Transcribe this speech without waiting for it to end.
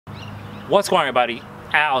What's going on, everybody?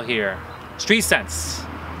 Al here. Street Sense.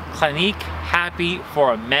 Clinique Happy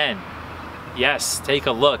for Men. Yes, take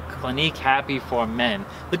a look. Clinique Happy for Men.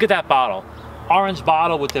 Look at that bottle. Orange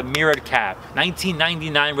bottle with the mirrored cap.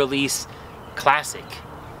 1999 release. Classic.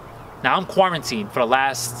 Now I'm quarantined for the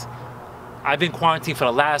last... I've been quarantined for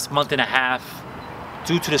the last month and a half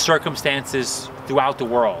due to the circumstances throughout the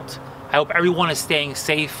world. I hope everyone is staying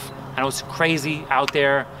safe. I know it's crazy out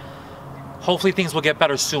there. Hopefully things will get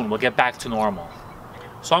better soon. We'll get back to normal.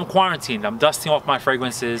 So I'm quarantined. I'm dusting off my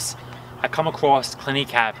fragrances. I come across Clinique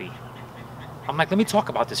Happy. I'm like, let me talk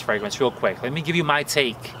about this fragrance real quick. Let me give you my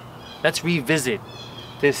take. Let's revisit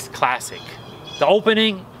this classic. The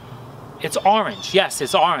opening, it's orange. Yes,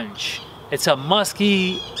 it's orange. It's a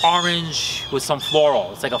musky orange with some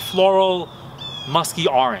floral. It's like a floral, musky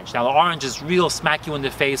orange. Now the orange is real smack you in the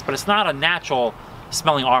face, but it's not a natural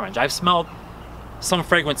smelling orange. I've smelled some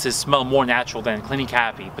fragrances smell more natural than Clinique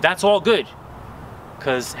Happy, but that's all good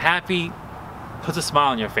because Happy puts a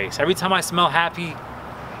smile on your face. Every time I smell Happy,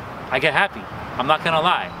 I get happy. I'm not gonna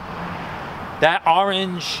lie. That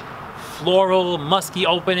orange, floral, musky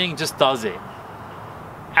opening just does it.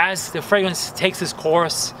 As the fragrance takes its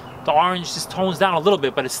course, the orange just tones down a little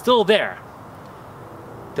bit, but it's still there.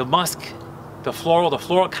 The musk, the floral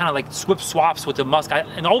kind of like swaps with the musk.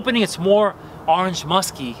 In the opening, it's more orange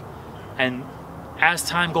musky, and as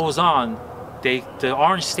time goes on, the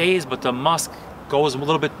orange stays, but the musk goes a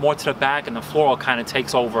little bit more to the back, and the floral kind of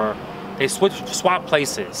takes over. They swap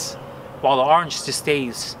places, while the orange just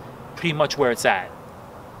stays pretty much where it's at.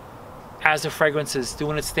 As the fragrance is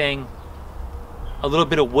doing its thing, a little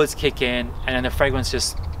bit of woods kick in, and then the fragrance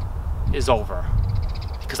just is over.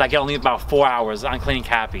 Because I get only about 4 hours on Clinique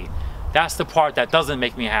Happy. That's the part that doesn't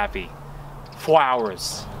make me happy. 4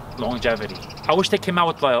 hours longevity. I wish they came out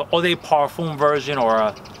with the Eau de Parfum version, or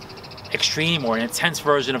a extreme or an intense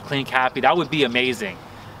version of Clinique Happy. That would be amazing.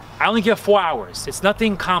 I only get 4 hours. It's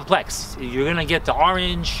nothing complex. You're gonna get the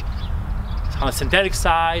orange on the synthetic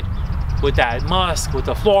side with that musk, with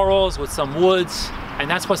the florals, with some woods, and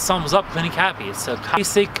that's what sums up Clinique Happy. It's a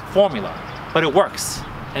basic formula, but it works.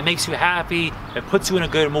 It makes you happy. It puts you in a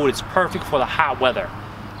good mood. It's perfect for the hot weather.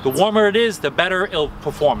 The warmer it is, the better it'll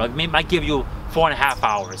perform. It might give you 4.5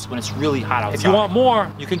 hours when it's really hot outside. If you want more,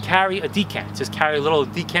 you can carry a decant. Just carry a little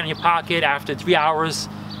decant in your pocket. After 3 hours,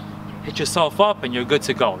 hit yourself up and you're good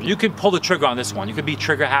to go. You can pull the trigger on this one. You can be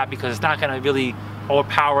trigger happy because it's not gonna really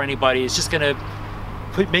overpower anybody. It's just gonna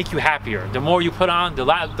make you happier. The more you put on, the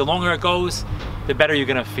longer it goes, the better you're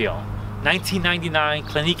gonna feel. 1999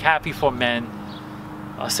 Clinique Happy for Men.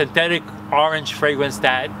 A synthetic orange fragrance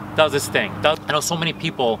that does its thing. I know so many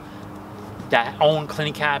people that own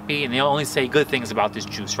Clinique Happy and they only say good things about this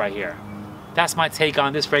juice right here. That's my take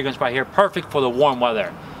on this fragrance right here. Perfect for the warm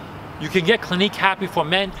weather. You can get Clinique Happy for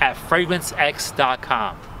Men at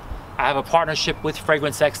FragranceX.com. I have a partnership with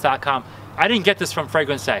FragranceX.com. I didn't get this from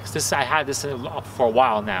Fragrance X. I had this for a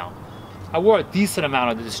while now. I wore a decent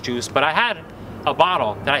amount of this juice, but I had a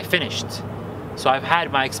bottle that I finished. So I've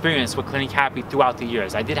had my experience with Clinique Happy throughout the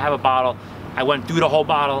years. I did have a bottle. I went through the whole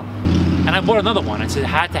bottle, and I bought another one. I just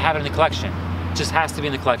had to have it in the collection. It just has to be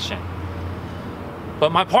in the collection.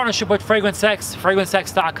 But my partnership with Fragrance X,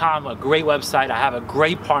 FragranceX.com, a great website. I have a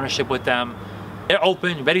great partnership with them. They're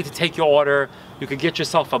open, ready to take your order. You can get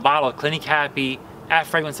yourself a bottle of Clinique Happy at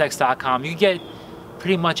FragranceX.com. You can get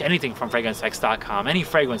pretty much anything from FragranceX.com. Any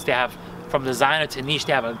fragrance they have. From designer to niche,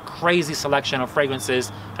 they have a crazy selection of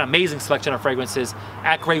fragrances, an amazing selection of fragrances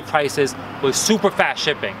at great prices with super fast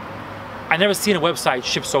shipping. I've never seen a website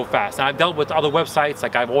ship so fast. Now I've dealt with other websites,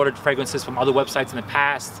 like I've ordered fragrances from other websites in the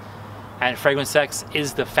past, and Fragrance X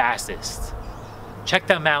is the fastest. Check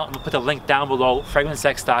them out. I'm gonna put the link down below,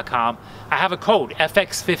 FragranceX.com. I have a code,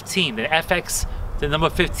 FX15. The FX, the number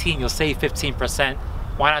 15, you'll save 15%.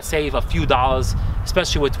 Why not save a few dollars,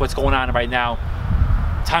 especially with what's going on right now.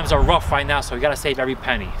 Times are rough right now, so you gotta save every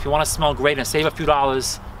penny. If you wanna smell great and save a few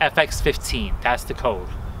dollars, FX15, that's the code.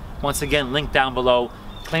 Once again, link down below.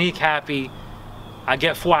 Clinique Happy, I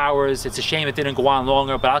get 4 hours. It's a shame it didn't go on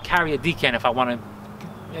longer, but I'll carry a decant if I wanna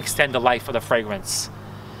extend the life of the fragrance.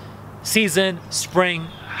 Season, spring,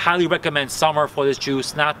 highly recommend summer for this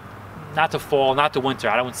juice, not the fall, not the winter.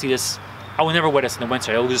 I don't see this, I would never wear this in the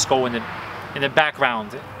winter. It'll just go in the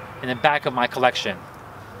background, in the back of my collection.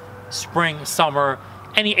 Spring, summer,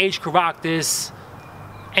 any age could rock this,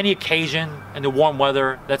 any occasion in the warm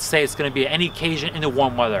weather. Let's say it's gonna be any occasion in the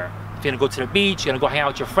warm weather. If you're gonna go to the beach, you're gonna go hang out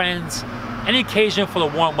with your friends, any occasion for the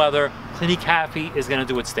warm weather, Clinique Happy is gonna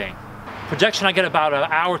do its thing. Projection, I get about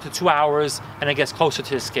 1 hour to 2 hours, and it gets closer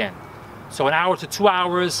to the skin. So 1 hour to 2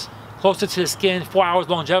 hours, closer to the skin, 4 hours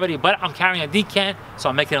longevity, but I'm carrying a decant, so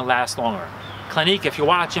I'm making it last longer. Clinique, if you're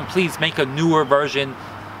watching, please make a newer version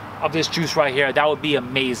of this juice right here. That would be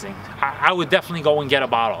amazing. I would definitely go and get a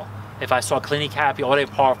bottle if I saw Clinique Happy Eau de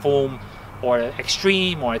Parfum or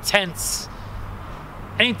Extreme or Intense.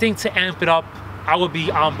 Anything to amp it up, I would be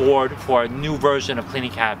on board for a new version of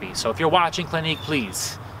Clinique Happy. So if you're watching Clinique,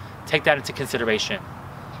 please take that into consideration.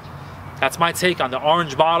 That's my take on the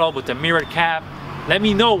orange bottle with the mirrored cap. Let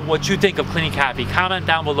me know what you think of Clinique Happy. Comment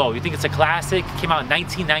down below. You think it's a classic? It came out in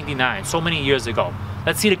 1999, so many years ago.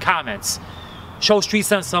 Let's see the comments. Show Street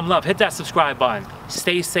Sense some love. Hit that subscribe button.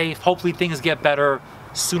 Stay safe. Hopefully things get better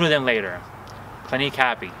sooner than later. Clinique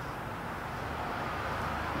Happy.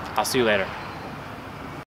 I'll see you later.